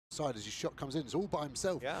side as his shot comes in. It's all by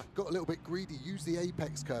himself. Yeah. Got a little bit greedy, used the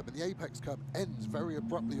apex curb, and the apex curb ends very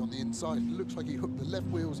abruptly on the inside. It looks like he hooked the left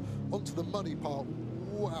wheels onto the muddy part.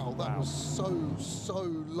 Wow, that was so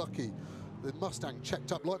lucky. The Mustang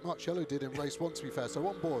checked up like Marciello did in race 1, to be fair. So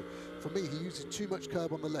on board, for me, he uses too much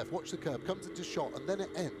curb on the left. Watch the curb, comes into shot, and then it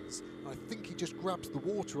ends. And I think he just grabs the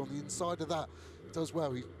water on the inside of that. Does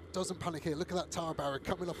well. He doesn't panic here. Look at that tire barrier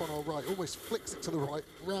coming up on our right. Almost flicks it to the right,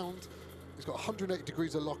 round. He's got 180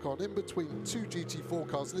 degrees of lock on in between two GT4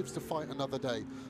 cars, lives to fight another day.